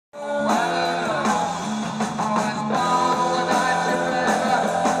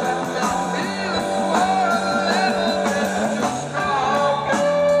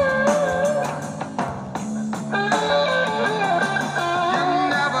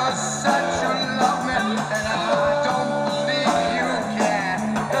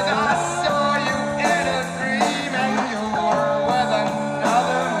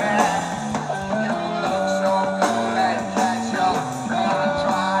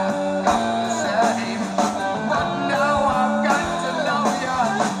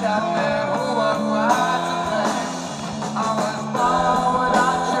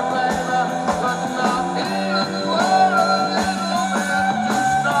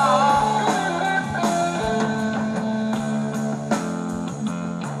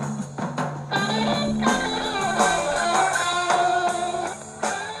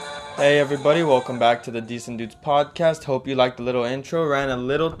Hey everybody, welcome back to the Decent Dudes podcast. Hope you liked the little intro. Ran a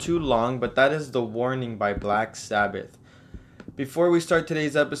little too long, but that is The Warning by Black Sabbath. Before we start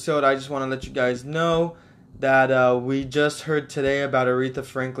today's episode, I just want to let you guys know that we just heard today about Aretha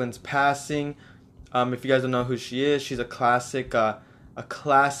Franklin's passing. If you guys don't know who she is, she's a classic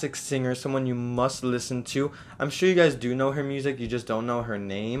singer, someone you must listen to. I'm sure you guys do know her music, you just don't know her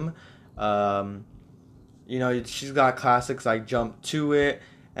name. She's got classics like Jump to It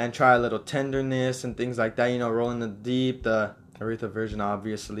and Try a Little Tenderness and things like that. Rolling the Deep, the Aretha version,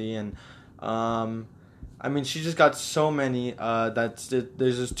 obviously. And, she just got so many. There's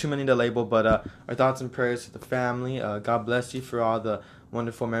just too many to label. But our thoughts and prayers to the family. God bless you for all the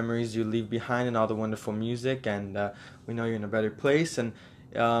wonderful memories you leave behind and all the wonderful music. And we know you're in a better place. And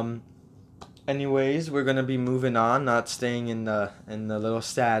anyways, we're going to be moving on, not staying in the little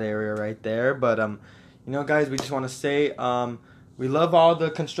sad area right there. But, guys, we just want to say we love all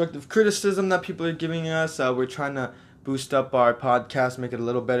the constructive criticism that people are giving us. We're trying to boost up our podcast, make it a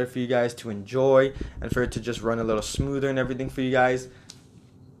little better for you guys to enjoy and for it to just run a little smoother and everything for you guys.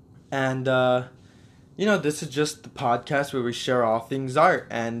 And, this is just the podcast where we share all things art.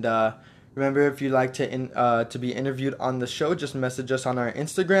 And remember, if you'd like to be interviewed on the show, just message us on our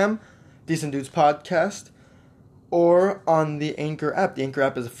Instagram, Decent Dudes Podcast, or on the Anchor app. The Anchor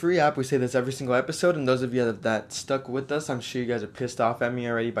app is a free app. We say this every single episode, and those of you that stuck with us, I'm sure you guys are pissed off at me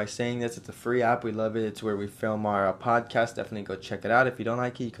already by saying this. It's a free app. We love it. It's where we film our podcast. Definitely go check it out. If you don't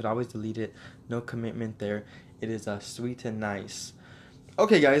like it, you could always delete it. No commitment there. It is sweet and nice.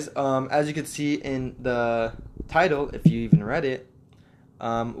 Okay, guys, as you can see in the title, if you even read it,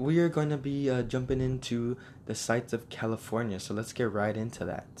 we are going to be jumping into the sights of California. So let's get right into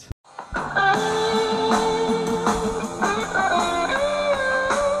that.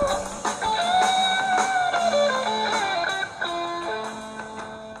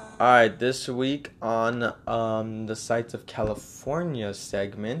 Alright, this week on the Sights of California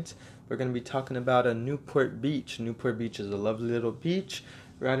segment, we're going to be talking about Newport Beach. Newport Beach is a lovely little beach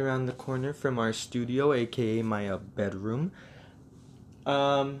right around the corner from our studio, aka my bedroom.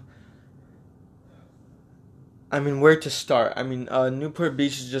 Where to start? Newport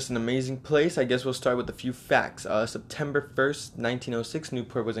Beach is just an amazing place. I guess we'll start with a few facts. September 1st, 1906,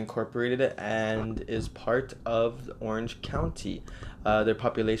 Newport was incorporated and is part of Orange County. Their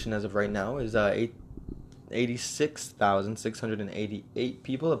population as of right now is 86,688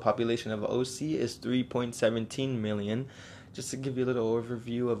 people. The population of OC is 3.17 million. Just to give you a little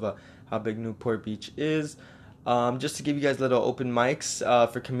overview of how big Newport Beach is. Just to give you guys little open mics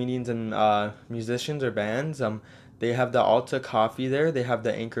for comedians and musicians or bands. They have the Alta Coffee there. They have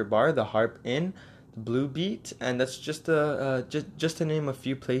the Anchor Bar, the Harp Inn, the Blue Beat, and that's just to name a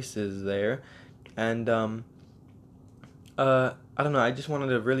few places there. And I don't know. I just wanted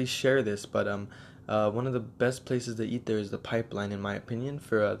to really share this, but one of the best places to eat there is the Pipeline, in my opinion.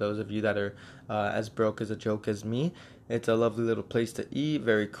 For those of you that are as broke as a joke as me, it's a lovely little place to eat.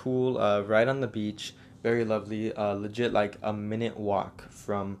 Very cool. Right on the beach. Very lovely, legit like a minute walk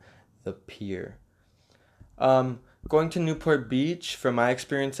from the pier. Going to Newport Beach, from my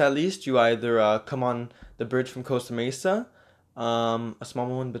experience at least, you either come on the bridge from Costa Mesa, a small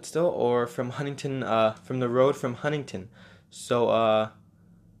one but still, or from Huntington, from the road from Huntington. So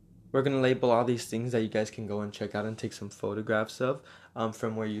we're going to label all these things that you guys can go and check out and take some photographs of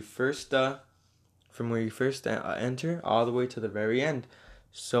from where you first enter all the way to the very end.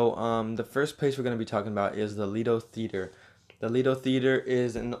 So, the first place we're going to be talking about is the Lido Theater. The Lido Theater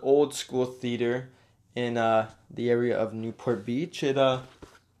is an old school theater in the area of Newport Beach. It's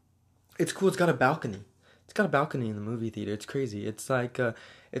cool. It's got a balcony. It's got a balcony in the movie theater. It's crazy. It's like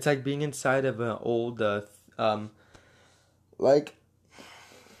being inside of an old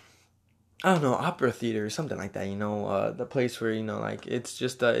opera theater or something like that, the place where, it's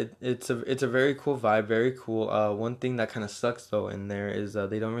just, it's a very cool vibe, very cool. One thing that kind of sucks, though, in there is,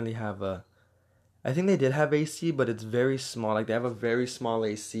 they don't really have I think they did have AC, but it's very small, they have a very small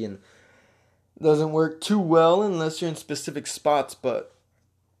AC, and it doesn't work too well unless you're in specific spots, but,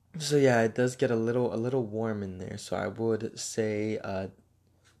 so yeah, it does get a little warm in there, so I would say,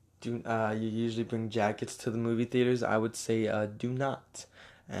 you usually bring jackets to the movie theaters. I would say, do not.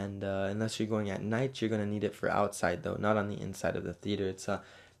 And unless you're going at night, you're going to need it for outside, though, not on the inside of the theater. It's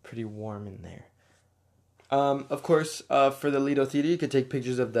pretty warm in there. Of course, for the Lido Theater, you could take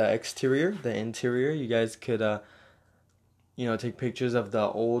pictures of the exterior, the interior. You guys could, take pictures of the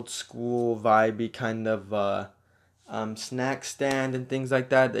old school, vibey kind of snack stand and things like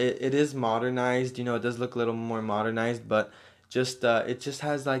that. It is modernized. It does look a little more modernized, but it just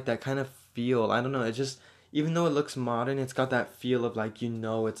has, that kind of feel. I don't know. It just... even though it looks modern, it's got that feel of like,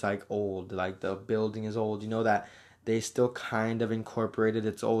 it's like old, like the building is old, that they still kind of incorporated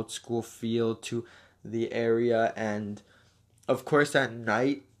its old school feel to the area. And of course at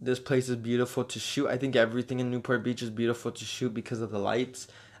night this place is beautiful to shoot. I think everything in Newport Beach is beautiful to shoot because of the lights,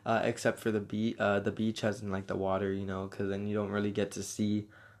 except for the beach as in like the water, because then you don't really get to see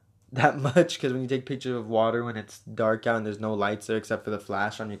that much, because when you take pictures of water when it's dark out and there's no lights there except for the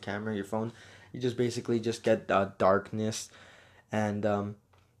flash on your camera, your phone, you just basically just get darkness, and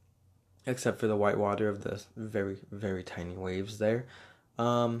except for the white water of the very, very tiny waves there.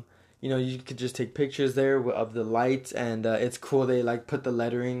 You could just take pictures there of the lights, and it's cool. They like put the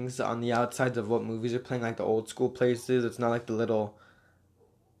letterings on the outsides of what movies are playing, like the old school places. It's not like the little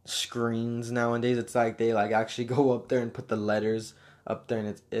screens nowadays. It's like they like actually go up there and put the letters up there,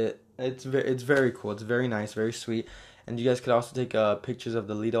 and it's very cool. It's very nice, very sweet. And you guys could also take pictures of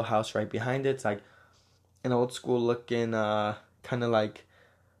the Lido house right behind it. It's like an old school looking kind of like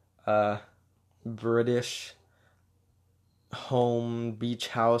British home beach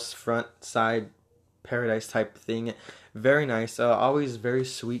house, front side paradise type thing. Very nice. Always very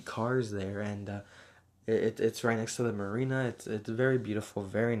sweet cars there, and it's right next to the marina. It's very beautiful,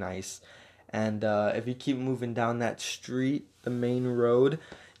 very nice. And if you keep moving down that street, the main road,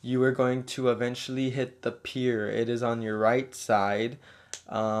 you are going to eventually hit the pier. It is on your right side.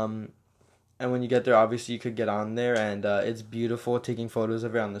 And when you get there, obviously you could get on there, and it's beautiful, taking photos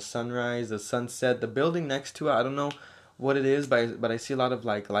of it on the sunrise, the sunset. The building next to it, I don't know what it is, but I see a lot of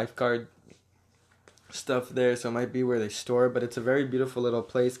like lifeguard stuff there, so it might be where they store it. But it's a very beautiful little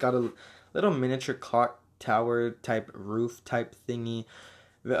place. Got a little miniature clock tower type roof type thingy.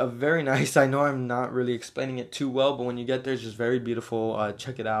 Very nice. I know I'm not really explaining it too well, but when you get there, it's just very beautiful.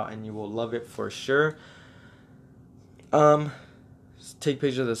 Check it out, and you will love it for sure. Take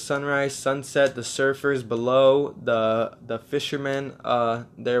pictures of the sunrise, sunset, the surfers below, the fishermen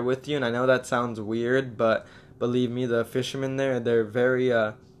there with you. And I know that sounds weird, but believe me, the fishermen there, they're very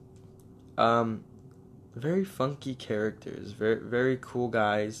very funky characters, very, very cool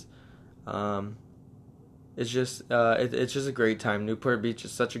guys. It's just it's just a great time. Newport Beach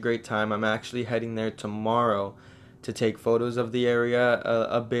is such a great time. I'm actually heading there tomorrow to take photos of the area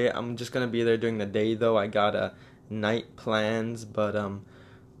a bit. I'm just gonna be there during the day though. I got night plans, but I'm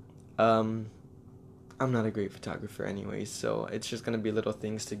not a great photographer anyways, so it's just gonna be little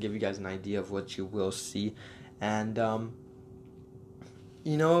things to give you guys an idea of what you will see. And of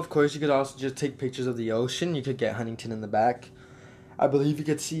course, you could also just take pictures of the ocean. You could get Huntington in the back. I believe you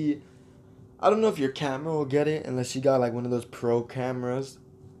could see, I don't know if your camera will get it unless you got like one of those pro cameras,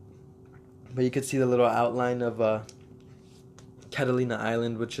 but you could see the little outline of Catalina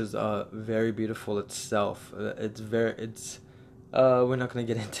Island, which is very beautiful itself. We're not gonna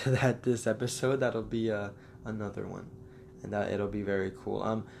get into that this episode. That'll be another one, and it'll be very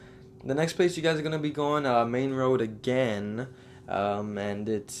cool. The next place you guys are gonna be going, main road again, and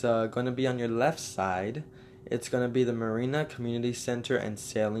it's gonna be on your left side. It's gonna be the Marina Community Center and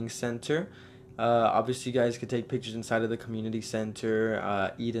Sailing Center. Obviously, you guys could take pictures inside of the community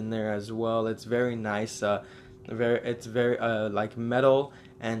center, eat in there as well. It's very nice. It's very like metal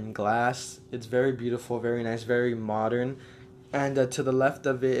and glass. It's very beautiful, very nice, very modern. And to the left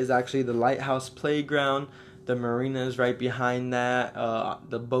of it is actually the Lighthouse Playground. The marina is right behind that.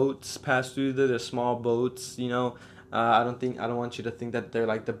 The boats pass through there. The small boats, I don't want you to think that they're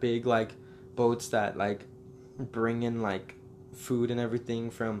like the big like boats that like bring in like food and everything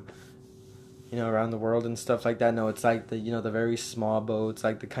from around the world and stuff like that. No, it's like the very small boats,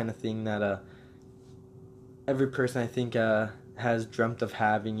 like the kind of thing that every person I think has dreamt of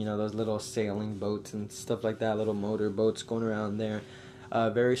having, those little sailing boats and stuff like that, little motor boats going around there.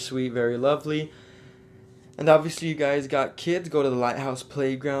 Very sweet, very lovely. And obviously you guys got kids, go to the Lighthouse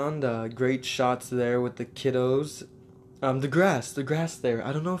Playground. Great shots there with the kiddos. The grass there,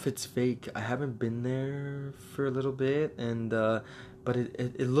 I don't know if it's fake. I haven't been there for a little bit, and but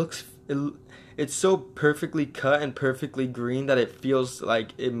it looks, it's so perfectly cut and perfectly green that it feels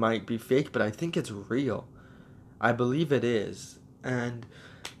like it might be fake, but I think it's real. I believe it is.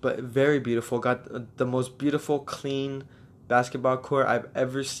 But very beautiful. Got the most beautiful, clean basketball court I've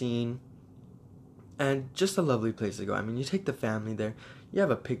ever seen. And just a lovely place to go. I mean, you take the family there. You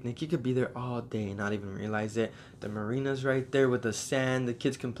have a picnic. You could be there all day and not even realize it. The marina's right there with the sand. The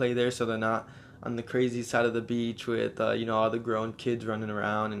kids can play there so they're not on the crazy side of the beach with, all the grown kids running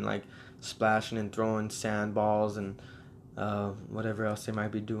around and, like, splashing and throwing sandballs and whatever else they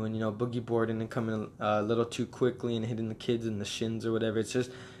might be doing. Boogie boarding and coming a little too quickly and hitting the kids in the shins or whatever. It's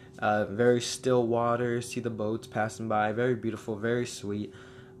just very still water. See the boats passing by. Very beautiful. Very sweet.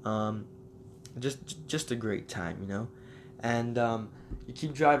 just a great time, you know. And you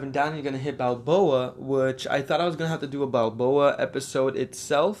keep driving down, you're gonna hit Balboa, which I thought I was gonna have to do a Balboa episode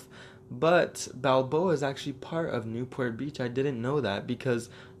itself, but Balboa is actually part of Newport Beach. I didn't know that, because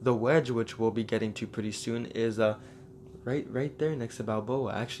the Wedge, which we'll be getting to pretty soon, is right there next to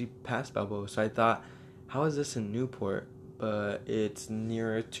Balboa, actually past Balboa. So I thought, how is this in Newport? But it's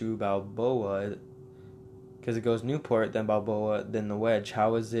nearer to Balboa, because it goes Newport, then Balboa, then the Wedge.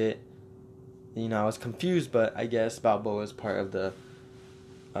 How is it? You know, I was confused, but I guess Balboa is part of the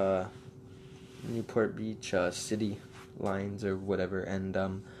Newport Beach city lines or whatever.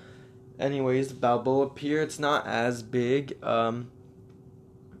 And anyways, Balboa Pier, it's not as big.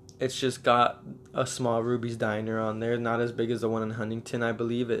 It's just got a small Ruby's Diner on there, not as big as the one in Huntington, I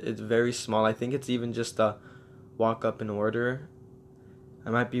believe. It's very small. I think it's even just a walk up and order. I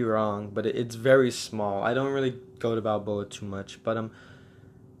might be wrong, but it's very small. I don't really go to Balboa too much, but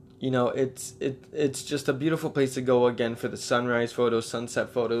you know, it's just a beautiful place to go again for the sunrise photos, sunset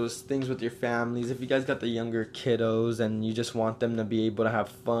photos, things with your families. If you guys got the younger kiddos and you just want them to be able to have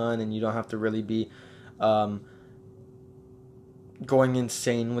fun and you don't have to really be going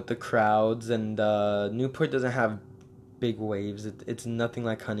insane with the crowds. And Newport doesn't have big waves. It's nothing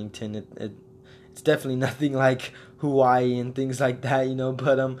like Huntington. It's definitely nothing like Hawaii and things like that, you know.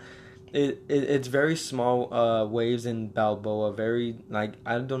 But it's very small waves in Balboa. Very, like,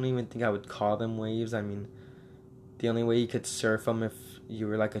 I don't even think I would call them waves. I mean, the only way you could surf them if you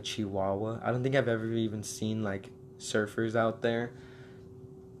were like a Chihuahua. I don't think I've ever even seen like surfers out there.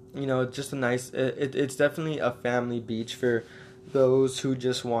 You know, it's just a nice. It's definitely a family beach for those who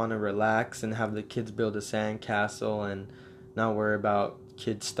just want to relax and have the kids build a sand castle and not worry about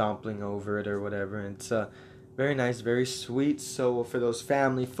kids stomping over it or whatever. And it's very nice, very sweet. So for those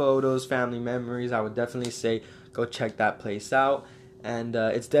family photos, family memories, I would definitely say go check that place out. And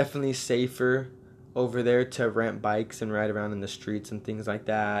it's definitely safer over there to rent bikes and ride around in the streets and things like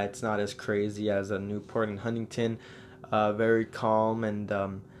that. It's not as crazy as a Newport and Huntington. Very calm,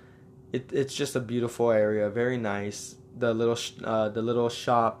 and it's just a beautiful area, very nice. The little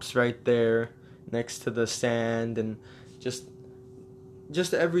shops right there next to the sand, and just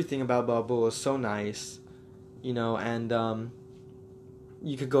everything about Balboa is so nice, you know. And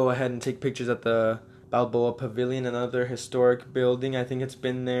you could go ahead and take pictures at the Balboa Pavilion, another historic building. I think it's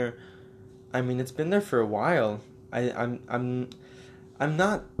been there. I mean, it's been there for a while. I'm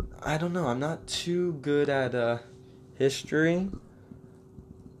not. I don't know. I'm not too good at history.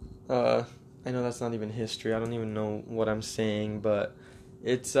 I know that's not even history. I don't even know what I'm saying, but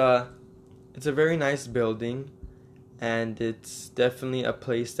it's a very nice building, and it's definitely a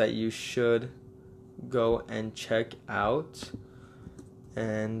place that you should go and check out.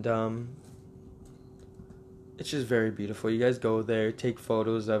 And it's just very beautiful. You guys go there, take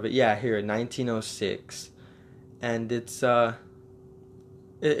photos of it. Yeah, here, 1906, and it's a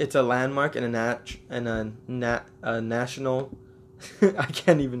landmark and a national. I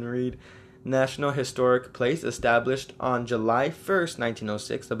can't even read. National Historic Place. Established on July 1st,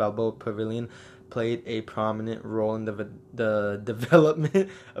 1906, the Balboa Pavilion played a prominent role in the development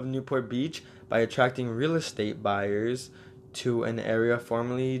of Newport Beach by attracting real estate buyers to an area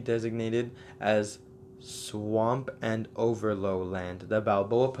formerly designated as swamp and overlow land. The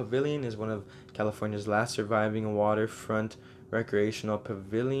Balboa Pavilion is one of California's last surviving waterfront recreational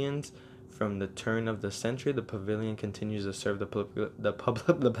pavilions. From the turn of the century, the pavilion continues to serve the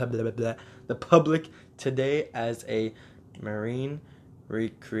public today as a marine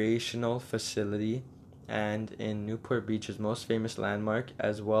recreational facility and in Newport Beach's most famous landmark,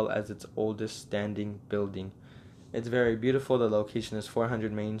 as well as its oldest standing building. It's very beautiful. The location is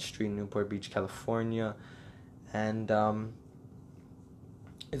 400 Main Street, Newport Beach, California, and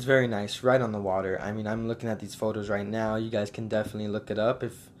it's very nice, right on the water. I mean, I'm looking at these photos right now. You guys can definitely look it up.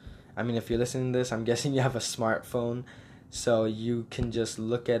 If you're listening to this, I'm guessing you have a smartphone, so you can just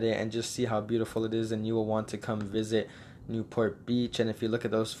look at it and just see how beautiful it is, and you will want to come visit Newport Beach. And if you look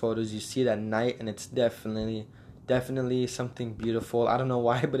at those photos, you see it at night, and it's definitely something beautiful. I don't know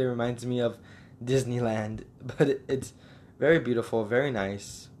why, but it reminds me of Disneyland. But it's very beautiful, very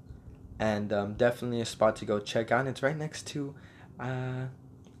nice, and definitely a spot to go check out. And it's right next to, I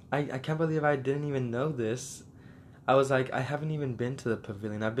can't believe I didn't even know this. I was like, I haven't even been to the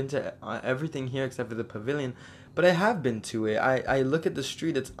pavilion. I've been to everything here except for the pavilion, but I have been to it. I look at the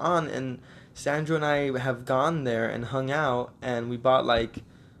street it's on, and Sandra and I have gone there and hung out, and we bought like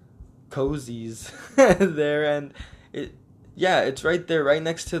cozies there, and it's right there, right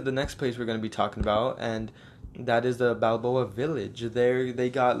next to the next place we're going to be talking about, and that is the Balboa Village. There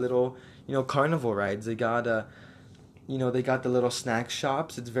they got little, carnival rides. They got they got the little snack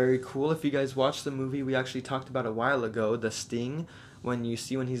shops. It's very cool. If you guys watched the movie we actually talked about a while ago, The Sting, when he's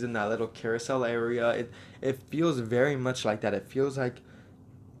in that little carousel area, it feels very much like that. It feels like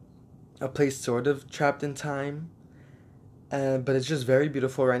a place sort of trapped in time, but it's just very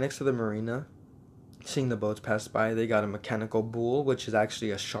beautiful right next to the marina. Seeing the boats pass by, they got a mechanical bull, which is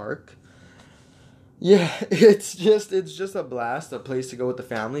actually a shark. Yeah, it's just a blast, a place to go with the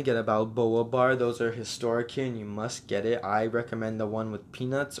family. Get a Balboa bar; those are historic here, and you must get it. I recommend the one with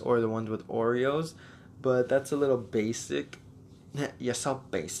peanuts or the ones with Oreos, but that's a little basic. You're so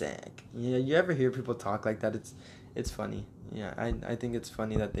basic. Yeah, you ever hear people talk like that? It's funny. Yeah, I think it's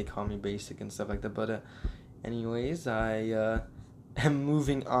funny that they call me basic and stuff like that. But anyways, I am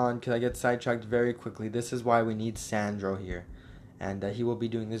moving on because I get sidetracked very quickly. This is why we need Sandro here, and he will be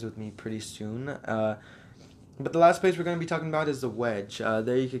doing this with me pretty soon. But the last place we're going to be talking about is the Wedge.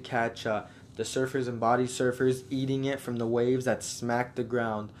 There you could catch the surfers and body surfers eating it from the waves that smack the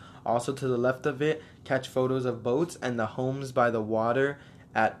ground. Also to the left of it, catch photos of boats and the homes by the water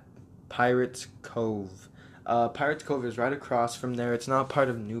at Pirates Cove. Pirates Cove is right across from there. It's not part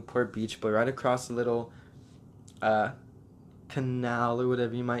of Newport Beach, but right across the little canal or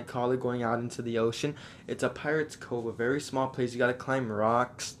whatever you might call it going out into the ocean. It's a Pirates Cove, a very small place. You got to climb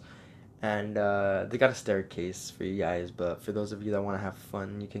rocks, and they got a staircase for you guys, but for those of you that want to have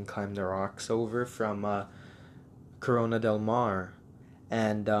fun, you can climb the rocks over from Corona del Mar.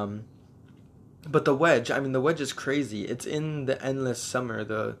 And but the Wedge, the Wedge is crazy. It's in the Endless Summer,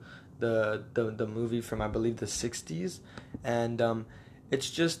 the movie from I believe the 60s, and it's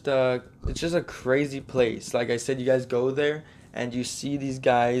just a crazy place. Like I said, you guys go there and you see these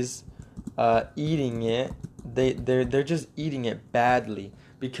guys eating it. They're just eating it badly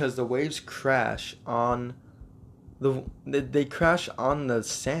because the waves crash on they crash on the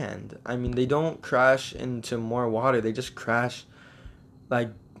sand. They don't crash into more water. They just crash like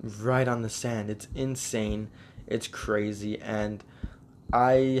right on the sand. It's insane. It's crazy, and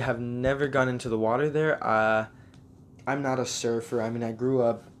I have never gone into the water there. I'm not a surfer. I grew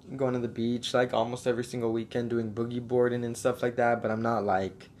up going to the beach like almost every single weekend doing boogie boarding and stuff like that, but I'm not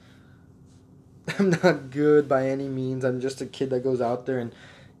good by any means. I'm just a kid that goes out there and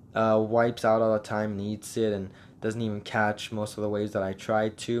wipes out all the time and eats it and doesn't even catch most of the waves that I try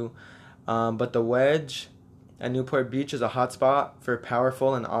to. But the Wedge at Newport Beach is a hotspot for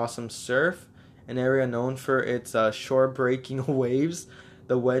powerful and awesome surf, an area known for its shore-breaking waves.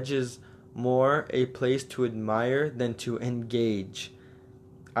 The Wedge is more a place to admire than to engage.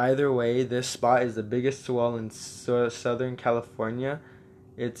 Either way, this spot is the biggest swell in Southern California.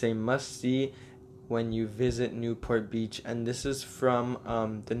 It's a must-see when you visit Newport Beach, and this is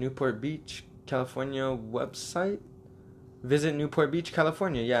from the Newport Beach, California website. Visit Newport Beach,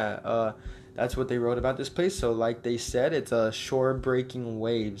 California. Yeah, that's what they wrote about this place. So like they said, it's a shore-breaking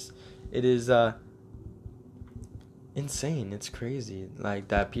waves. It is insane. It's crazy like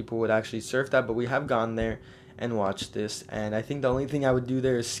that people would actually surf that, but we have gone there and watched this, and I think the only thing I would do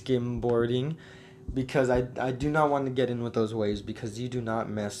there is skimboarding, because I do not want to get in with those waves, because you do not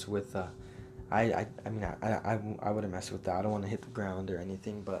mess with I wouldn't mess with that. I don't want to hit the ground or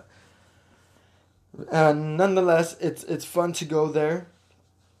anything, but nonetheless, it's fun to go there.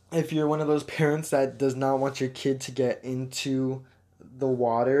 If you're one of those parents that does not want your kid to get into the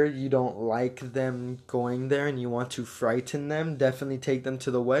water, you don't like them going there and you want to frighten them, definitely take them to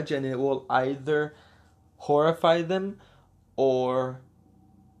the Wedge, and it will either horrify them or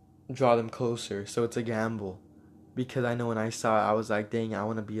draw them closer. So it's a gamble. Because I know when I saw it, I was like, dang, I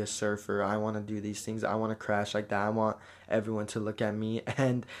want to be a surfer. I want to do these things. I want to crash like that. I want everyone to look at me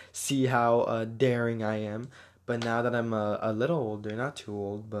and see how daring I am. But now that I'm a little older, not too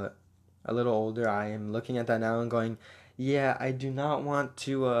old, but a little older, I am looking at that now and going, yeah, I do not want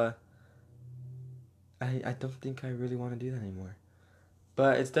to, I don't think I really want to do that anymore.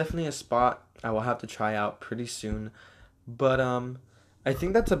 But it's definitely a spot I will have to try out pretty soon. But I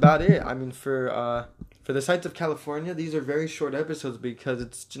think that's about it. For the sights of California, these are very short episodes because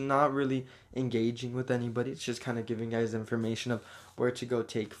it's not really engaging with anybody. It's just kind of giving guys information of where to go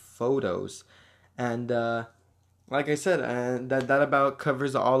take photos. And like I said, that about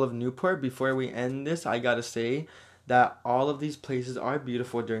covers all of Newport. Before we end this, I gotta say that all of these places are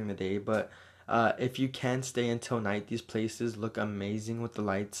beautiful during the day, but if you can stay until night, these places look amazing with the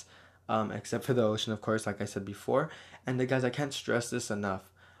lights, except for the ocean, of course, like I said before. And guys, I can't stress this enough.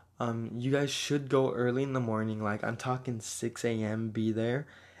 You guys should go early in the morning, like I'm talking 6 a.m., be there,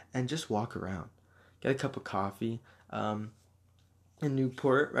 and just walk around. Get a cup of coffee. In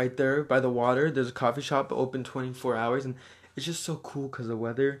Newport, right there by the water, there's a coffee shop open 24 hours, and it's just so cool because the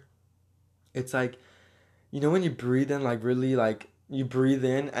weather, it's like, you know when you breathe in, like really, like you breathe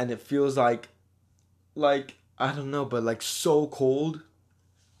in and it feels like I don't know, but like so cold.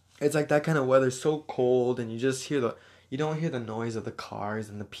 It's like that kind of weather, so cold, and you don't hear the noise of the cars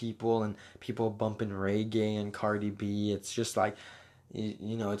and the people and people bumping reggae and Cardi B. It's just like,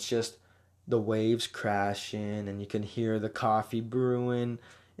 it's just the waves crashing, and you can hear the coffee brewing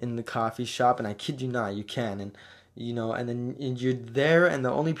in the coffee shop. And I kid you not, you can. And then you're there, and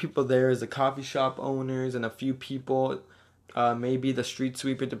the only people there is the coffee shop owners and a few people. Maybe the street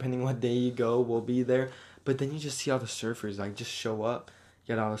sweeper, depending what day you go, will be there. But then you just see all the surfers like just show up,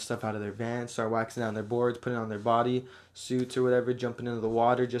 get all the stuff out of their van, start waxing down their boards, putting on their body suits or whatever, jumping into the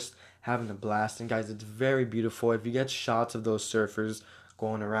water, just having a blast. And guys, it's very beautiful. If you get shots of those surfers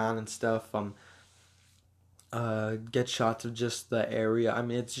going around and stuff, get shots of just the area. I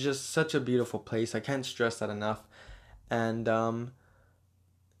mean, it's just such a beautiful place. I can't stress that enough. And and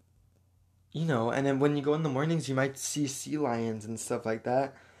then when you go in the mornings, you might see sea lions and stuff like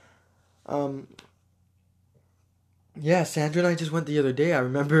that. Um, Yeah, Sandra and I just went the other day. I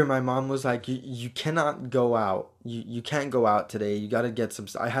remember my mom was like, "You cannot go out. You can't go out today. You got to get some."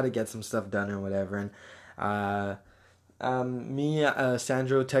 I had to get some stuff done or whatever, and uh,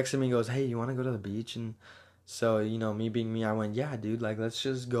 Sandro texted me and goes, "Hey, you want to go to the beach?" And so me being me, I went, "Yeah, dude. Like, let's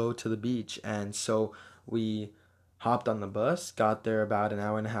just go to the beach." And so we hopped on the bus, got there about an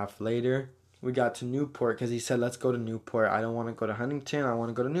hour and a half later. We got to Newport because he said, "Let's go to Newport. I don't want to go to Huntington. I want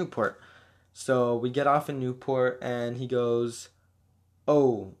to go to Newport." So we get off in Newport, and he goes,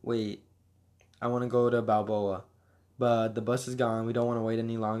 "Oh, wait, I want to go to Balboa. But the bus is gone. We don't want to wait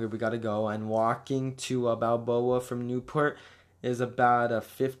any longer. We got to go." And walking to Balboa from Newport is about a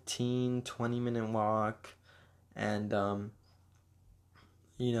 15-20 minute walk. And,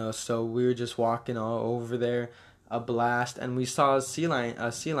 so we were just walking all over there, a blast. And we saw a sea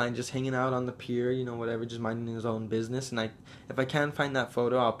lion just hanging out on the pier, whatever, just minding his own business. And if I can find that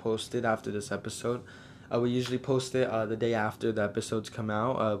photo, I'll post it after this episode. We usually post it the day after the episodes come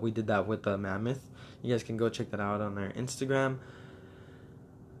out. We did that with the mammoth. You guys can go check that out on our Instagram.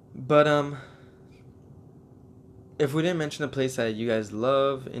 But if we didn't mention a place that you guys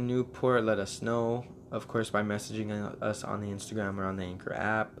love in Newport, let us know. Of course, by messaging us on the Instagram or on the Anchor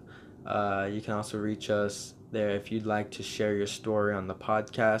app. You can also reach us there if you'd like to share your story on the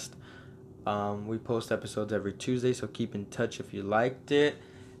podcast. We post episodes every Tuesday, so keep in touch if you liked it.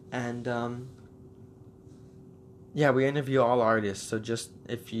 And we interview all artists. So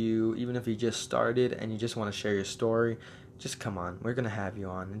even if you just started and you just want to share your story, just come on. We're gonna have you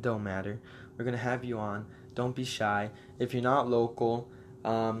on. It don't matter. We're gonna have you on. Don't be shy. If you're not local,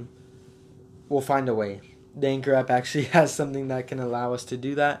 we'll find a way. The Anchor app actually has something that can allow us to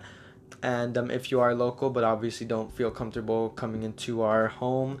do that. And if you are local but obviously don't feel comfortable coming into our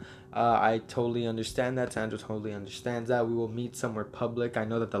home, I totally understand that. Sandra totally understands that. We will meet somewhere public. I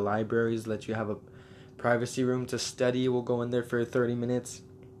know that the libraries let you have a privacy room to study. We'll go in there for 30 minutes,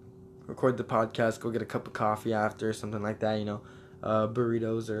 record the podcast, go get a cup of coffee after, something like that,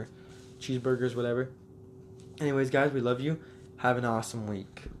 burritos or cheeseburgers, whatever. Anyways, guys, we love you. Have an awesome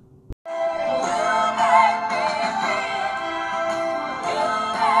week.